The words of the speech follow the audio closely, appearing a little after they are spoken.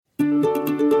I'm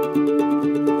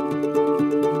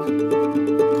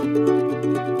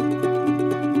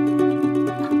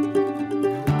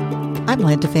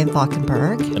Linda Van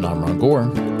Valkenburg. And I'm Ron Gore.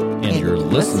 And you're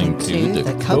listening to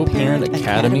the Co-Parent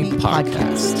Academy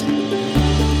podcast.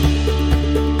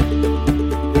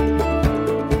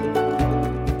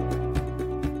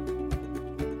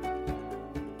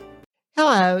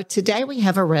 Hello. Today we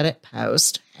have a Reddit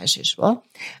post, as usual,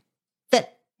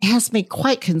 that has me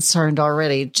quite concerned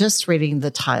already just reading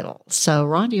the title. So,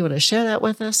 Ron, do you want to share that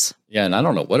with us? Yeah, and I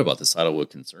don't know what about this title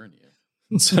would concern you.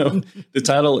 So the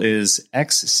title is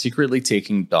Ex Secretly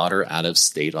Taking Daughter Out of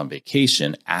State on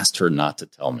Vacation, Asked Her Not to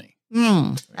Tell Me.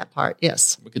 That part,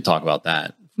 yes. We could talk about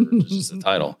that for just the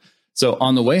title. So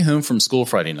on the way home from school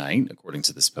Friday night, according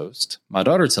to this post, my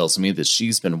daughter tells me that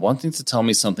she's been wanting to tell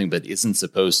me something but isn't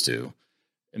supposed to.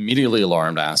 Immediately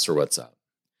alarmed, I asked her what's up.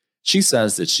 She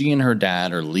says that she and her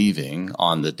dad are leaving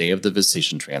on the day of the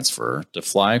visitation transfer to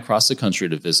fly across the country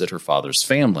to visit her father's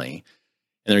family.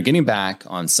 And they're getting back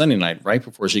on Sunday night right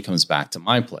before she comes back to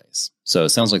my place. So it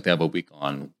sounds like they have a week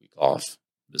on, week off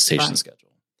visitation schedule.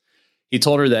 He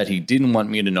told her that he didn't want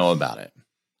me to know about it.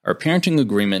 Our parenting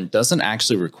agreement doesn't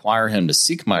actually require him to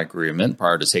seek my agreement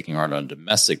prior to taking her on a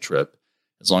domestic trip,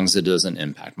 as long as it doesn't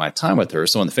impact my time with her.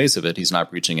 So in the face of it, he's not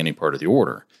breaching any part of the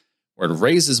order. What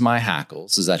raises my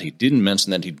hackles is that he didn't mention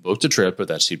that he'd booked a trip or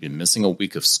that she'd been missing a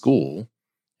week of school,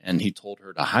 and he told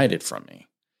her to hide it from me.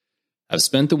 I've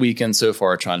spent the weekend so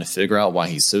far trying to figure out why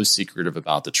he's so secretive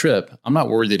about the trip. I'm not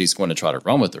worried that he's going to try to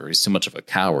run with her. He's too much of a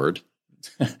coward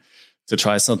to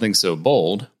try something so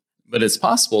bold. But it's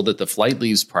possible that the flight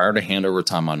leaves prior to handover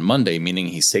time on Monday, meaning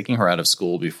he's taking her out of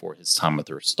school before his time with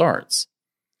her starts.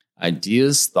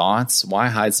 Ideas, thoughts, why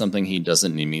hide something he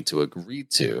doesn't need me to agree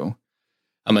to?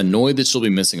 I'm annoyed that she'll be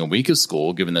missing a week of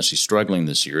school, given that she's struggling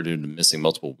this year due to missing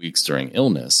multiple weeks during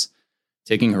illness.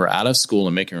 Taking her out of school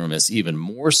and making her miss even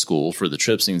more school for the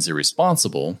trip seems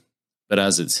irresponsible, but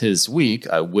as it's his week,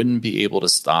 I wouldn't be able to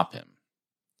stop him.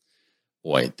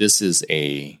 Boy, this is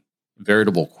a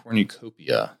veritable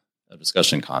cornucopia of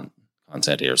discussion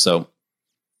content here. So,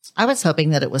 I was hoping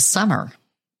that it was summer,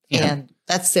 and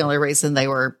that's the only reason they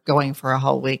were going for a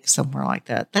whole week somewhere like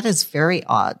that. That is very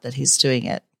odd that he's doing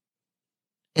it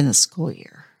in the school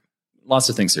year. Lots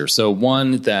of things here. So,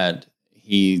 one, that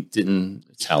he didn't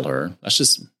tell her. That's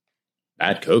just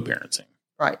bad co-parenting.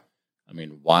 Right. I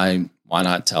mean, why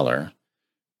not tell her?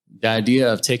 The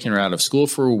idea of taking her out of school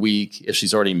for a week, if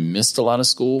she's already missed a lot of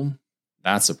school,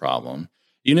 that's a problem.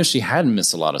 Even if she hadn't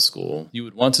missed a lot of school, you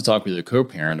would want to talk with your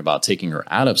co-parent about taking her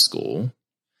out of school.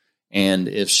 And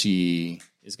if she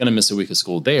is going to miss a week of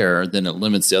school there, then it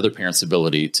limits the other parent's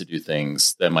ability to do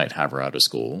things that might have her out of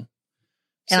school.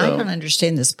 And I don't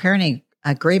understand this parenting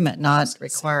agreement not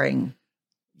requiring...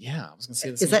 Yeah, I was going to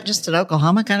say this. Is that just an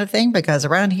Oklahoma kind of thing? Because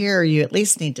around here, you at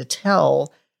least need to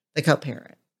tell the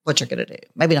co-parent what you're going to do.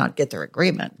 Maybe not get their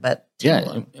agreement, but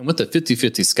yeah. And with the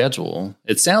 50-50 schedule,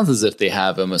 it sounds as if they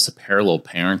have almost a parallel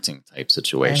parenting type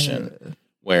situation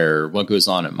where what goes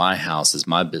on at my house is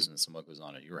my business and what goes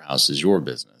on at your house is your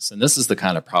business. And this is the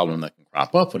kind of problem that can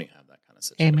crop up when you have that kind of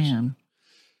situation. Amen.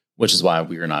 Which is why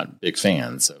we are not big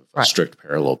fans of a strict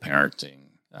parallel parenting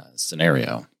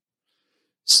scenario.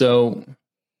 So...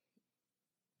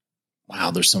 wow,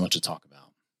 there's so much to talk about.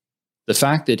 The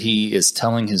fact that he is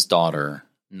telling his daughter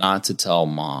not to tell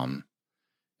mom.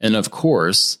 And of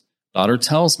course, daughter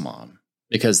tells mom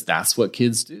because that's what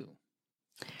kids do.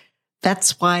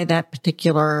 That's why that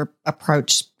particular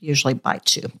approach usually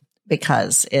bites you,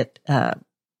 because it,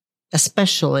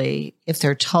 especially if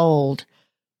they're told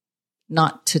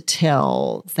not to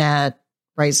tell, that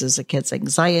raises a kid's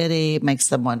anxiety, makes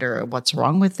them wonder, what's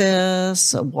wrong with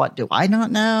this? What do I not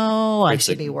know? I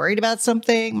should be worried about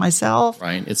something myself.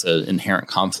 Right. It's an inherent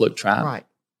conflict trap. Right.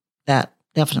 That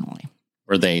definitely.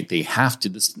 Where they have to,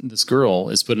 this girl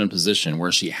is put in a position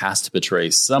where she has to betray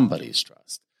somebody's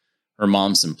trust. Her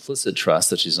mom's implicit trust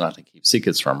that she's not to keep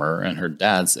secrets from her, and her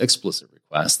dad's explicit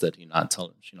request that she not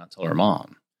tell her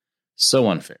mom. So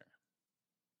unfair.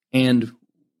 And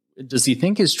does he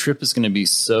think his trip is going to be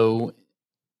so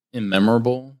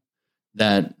immemorable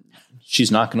that she's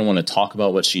not going to want to talk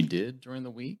about what she did during the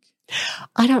week?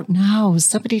 I don't know.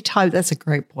 That's a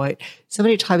great point. So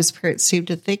many times parents seem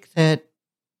to think that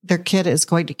their kid is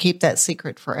going to keep that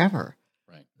secret forever.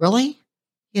 Right. Really?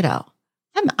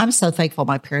 I'm so thankful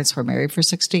my parents were married for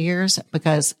 60 years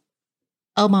because,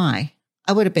 oh my,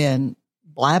 I would have been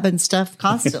blabbing stuff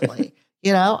constantly.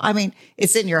 I mean,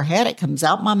 it's in your head. It comes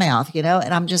out my mouth,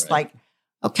 and I'm just like,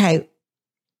 okay,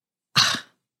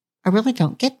 I really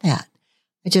don't get that.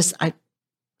 I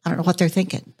don't know what they're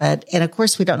thinking. And of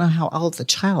course, we don't know how old the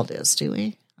child is, do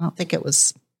we? I don't think it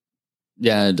was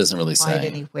Yeah, it doesn't really quite say.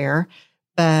 anywhere.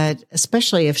 But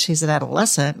especially if she's an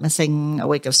adolescent, missing a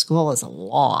week of school is a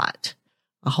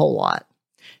whole lot.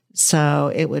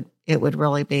 So it would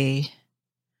really be,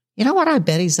 you know what I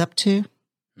bet he's up to?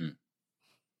 You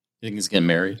think he's getting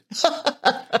married? Is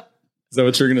that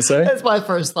what you're going to say? That's my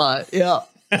first thought. Yeah.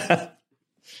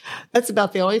 That's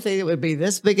about the only thing that would be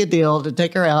this big a deal to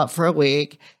take her out for a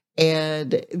week.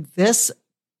 And this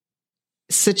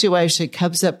situation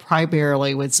comes up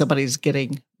primarily when somebody's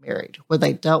getting married, where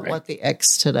they don't want the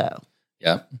ex to know.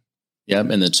 Yep.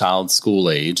 And the child's school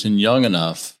age and young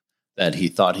enough that he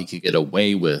thought he could get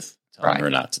away with telling her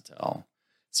not to tell.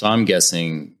 So I'm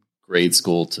guessing grade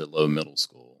school to low middle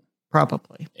school.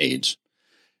 Probably. Age.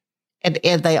 And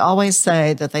they always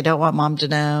say that they don't want mom to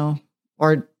know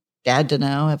or dad to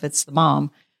know if it's the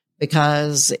mom,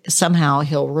 because somehow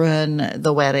he'll ruin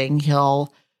the wedding.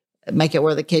 He'll make it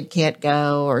where the kid can't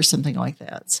go or something like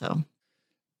that. So,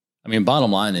 I mean,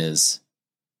 bottom line is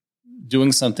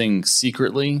doing something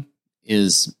secretly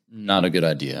is not a good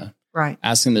idea. Right.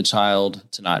 Asking the child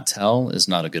to not tell is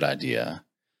not a good idea.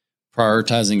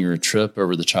 Prioritizing your trip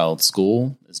over the child's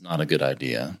school is not a good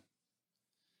idea.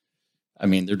 I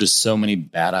mean, there are just so many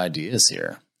bad ideas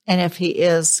here. And if he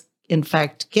is, in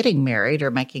fact, getting married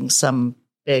or making some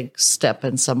big step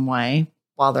in some way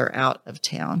while they're out of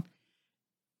town,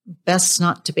 best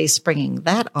not to be springing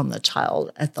that on the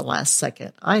child at the last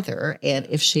second either. And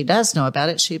if she does know about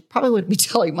it, she probably would be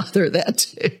telling mother that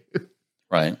too.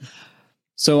 Right.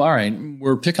 So, all right,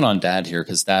 we're picking on dad here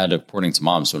because dad, according to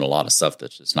mom, is doing a lot of stuff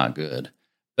that's just not good.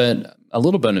 But a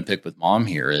little bone to pick with mom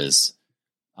here is,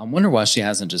 I wonder why she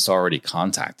hasn't just already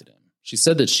contacted him. She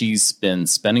said that she's been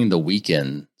spending the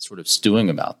weekend sort of stewing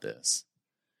about this.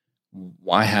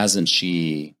 Why hasn't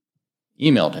she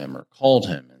emailed him or called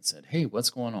him and said, hey, what's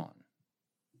going on?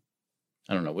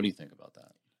 I don't know. What do you think about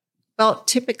that? Well,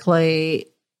 typically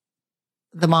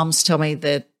the moms tell me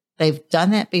that they've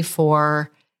done that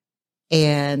before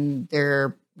and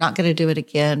they're not going to do it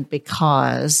again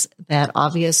because that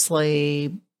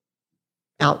obviously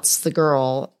outs the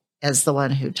girl as the one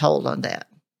who told on dad.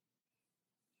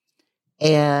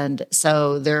 And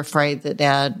so they're afraid that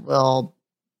dad will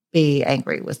be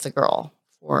angry with the girl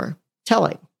for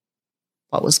telling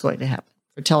what was going to happen,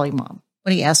 for telling mom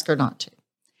when he asked her not to.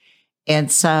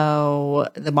 And so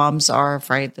the moms are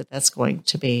afraid that that's going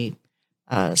to be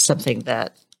something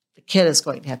that the kid is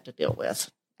going to have to deal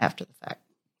with after the fact.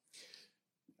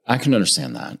 I can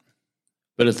understand that.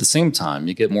 But at the same time,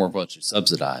 you get more of what you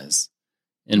subsidize.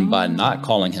 And by not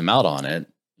calling him out on it,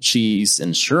 she's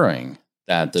ensuring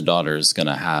that the daughter is going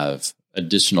to have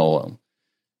additional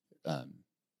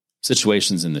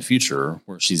situations in the future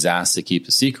where she's asked to keep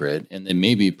a secret, and then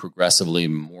maybe progressively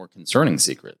more concerning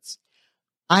secrets.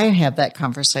 I have that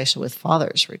conversation with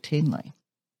fathers routinely.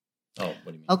 Oh, what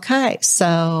do you mean? Okay,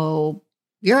 so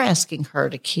you're asking her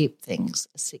to keep things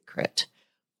a secret.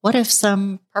 What if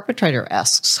some perpetrator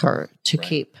asks her to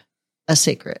keep a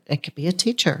secret? It could be a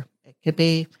teacher. It could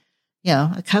be,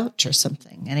 a coach or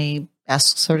something. And he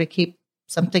asks her to keep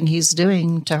something he's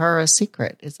doing to her a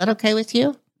secret. Is that okay with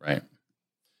you? Right.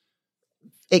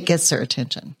 It gets their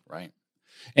attention. Right.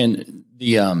 And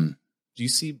the do you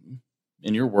see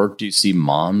in your work, do you see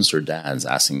moms or dads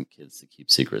asking kids to keep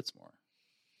secrets more?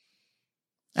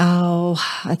 Oh,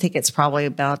 I think it's probably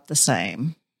about the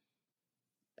same.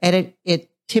 And it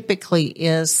typically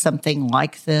is something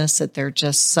like this, that they're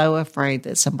just so afraid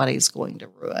that somebody's going to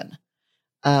ruin,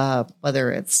 whether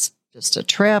it's just a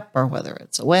trip or whether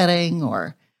it's a wedding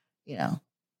or,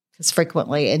 because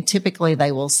frequently and typically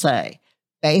they will say,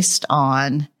 based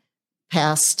on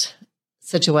past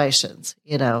situations,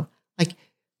 like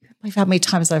how many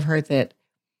times I've heard that,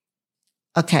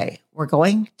 okay, we're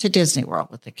going to Disney World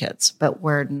with the kids, but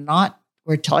we're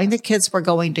telling the kids we're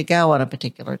going to go on a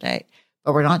particular date,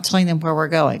 but we're not telling them where we're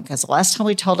going. Because the last time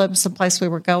we told them someplace we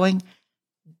were going,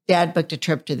 dad booked a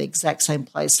trip to the exact same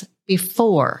place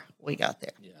before we got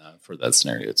there. Yeah, I've heard that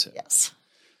scenario too. Yes.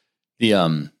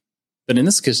 But in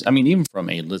this case, I mean, even from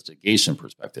a litigation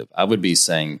perspective, I would be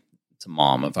saying to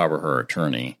mom, if I were her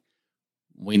attorney,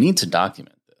 we need to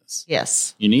document this.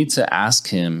 Yes. You need to ask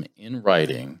him in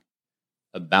writing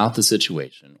about the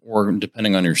situation, or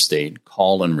depending on your state,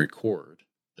 call and record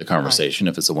the conversation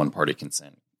if it's a one-party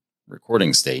consent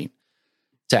recording state,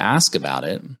 to ask about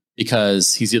it,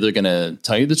 because he's either going to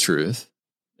tell you the truth,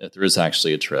 if there is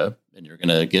actually a trip, and you're going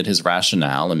to get his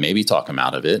rationale and maybe talk him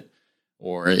out of it.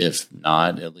 Or if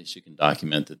not, at least you can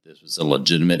document that this was a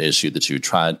legitimate issue that you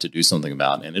tried to do something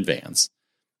about in advance.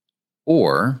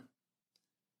 Or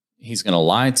he's going to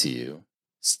lie to you,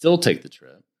 still take the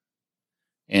trip,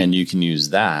 and you can use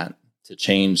that to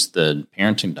change the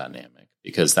parenting dynamic,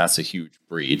 because that's a huge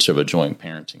breach of a joint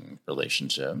parenting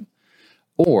relationship,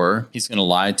 or he's going to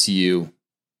lie to you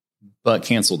but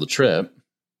cancel the trip.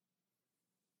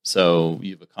 So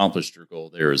you've accomplished your goal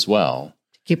there as well.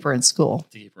 To keep her in school.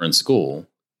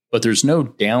 But there's no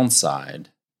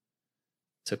downside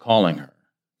to calling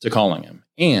him.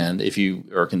 And if you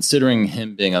are considering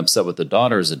him being upset with the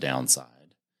daughter as a downside,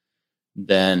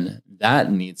 then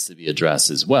that needs to be addressed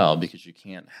as well, because you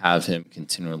can't have him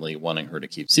continually wanting her to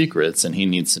keep secrets, and he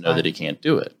needs to know that he can't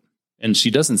do it. And she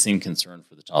doesn't seem concerned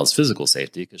for the child's physical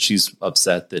safety, because she's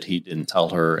upset that he didn't tell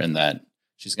her and that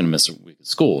she's going to miss a week of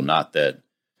school, not that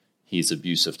he's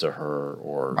abusive to her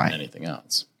or anything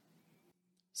else.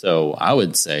 So I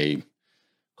would say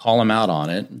call him out on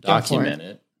it, document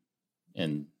it,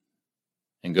 and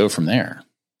go from there.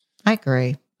 I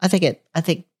agree. I think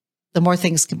the more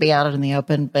things can be out in the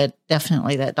open, but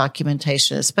definitely that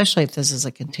documentation, especially if this is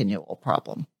a continual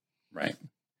problem. Right.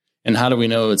 And how do we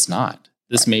know it's not?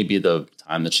 This may be the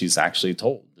time that she's actually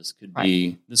told. This could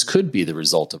be the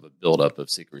result of a buildup of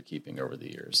secret keeping over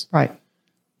the years. Right.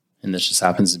 And this just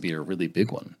happens to be a really big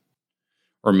one.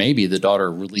 Or maybe the daughter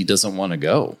really doesn't want to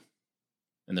go.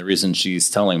 And the reason she's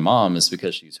telling mom is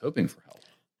because she's hoping for help.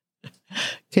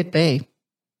 Could be.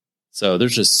 So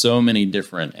there's just so many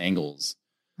different angles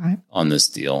on this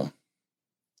deal.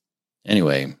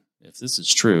 Anyway, if this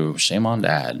is true, shame on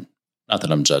dad. Not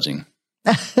that I'm judging.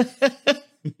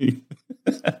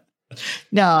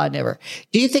 No, never.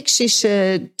 Do you think she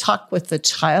should talk with the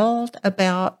child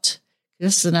about,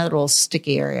 this is another little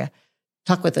sticky area,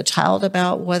 talk with the child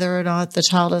about whether or not the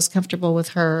child is comfortable with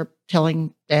her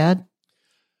telling dad?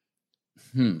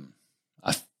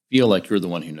 I feel like you're the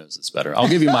one who knows this better. I'll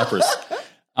give you my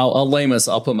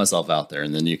I'll put myself out there,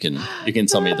 and then you can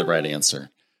tell me the right answer.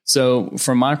 So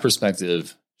from my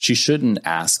perspective, she shouldn't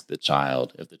ask the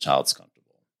child if the child's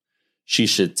comfortable. She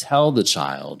should tell the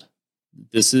child,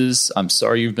 I'm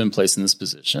sorry you've been placed in this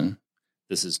position.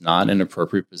 This is not an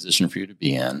appropriate position for you to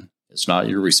be in. It's not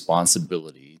your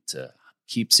responsibility to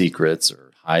keep secrets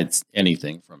or hide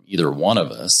anything from either one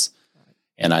of us.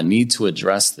 And I need to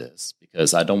address this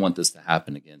because I don't want this to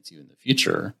happen again to you in the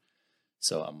future.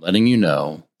 So I'm letting you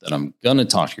know that I'm going to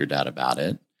talk to your dad about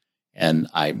it. And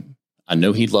I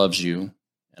know he loves you,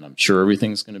 and I'm sure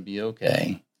everything's going to be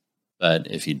okay.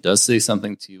 But if he does say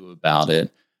something to you about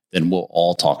it, then we'll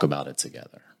all talk about it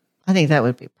together. I think that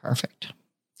would be perfect.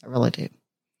 I really do.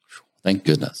 Thank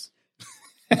goodness.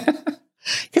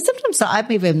 Because sometimes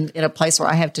I'm even in a place where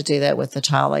I have to do that with the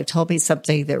child. They've told me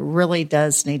something that really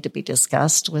does need to be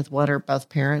discussed with one or both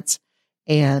parents,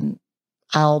 and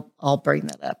I'll bring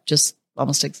that up just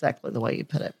almost exactly the way you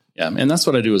put it. Yeah, and that's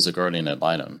what I do as a guardian ad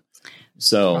litem.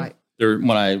 So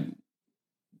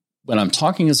when I'm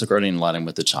talking as a guardian ad litem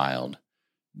with the child,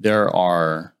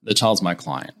 the child's my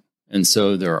client. And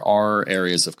so there are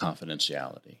areas of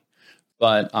confidentiality.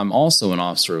 But I'm also an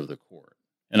officer of the court,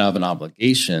 and I have an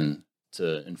obligation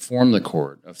to inform the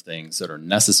court of things that are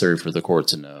necessary for the court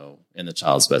to know in the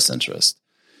child's best interest.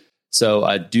 So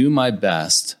I do my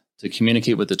best to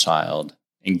communicate with the child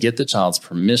and get the child's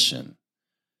permission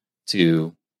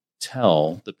to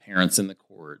tell the parents in the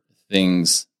court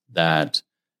things that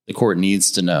the court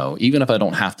needs to know, even if I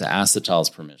don't have to ask the child's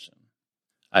permission.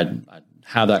 I'd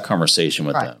have that conversation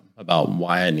with them about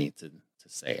why I need to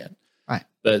say it. Right.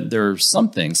 But there are some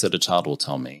things that a child will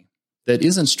tell me that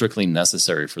isn't strictly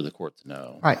necessary for the court to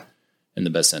know in the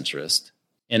best interest.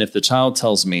 And if the child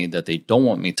tells me that they don't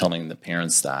want me telling the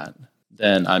parents that,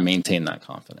 then I maintain that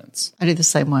confidence. I do the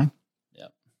same way. Yeah.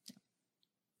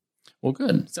 Well,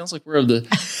 good. Sounds like we're of the...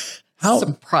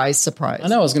 Surprise. I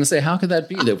know. I was going to say, how could that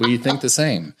be that we think the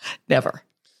same? Never.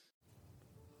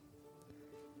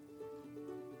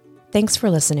 Thanks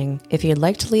for listening. If you'd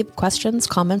like to leave questions,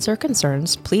 comments, or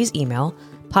concerns, please email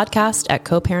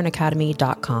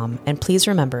podcast@coparentacademy.com. And please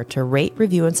remember to rate,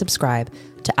 review, and subscribe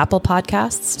to Apple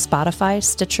Podcasts, Spotify,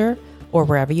 Stitcher, or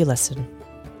wherever you listen.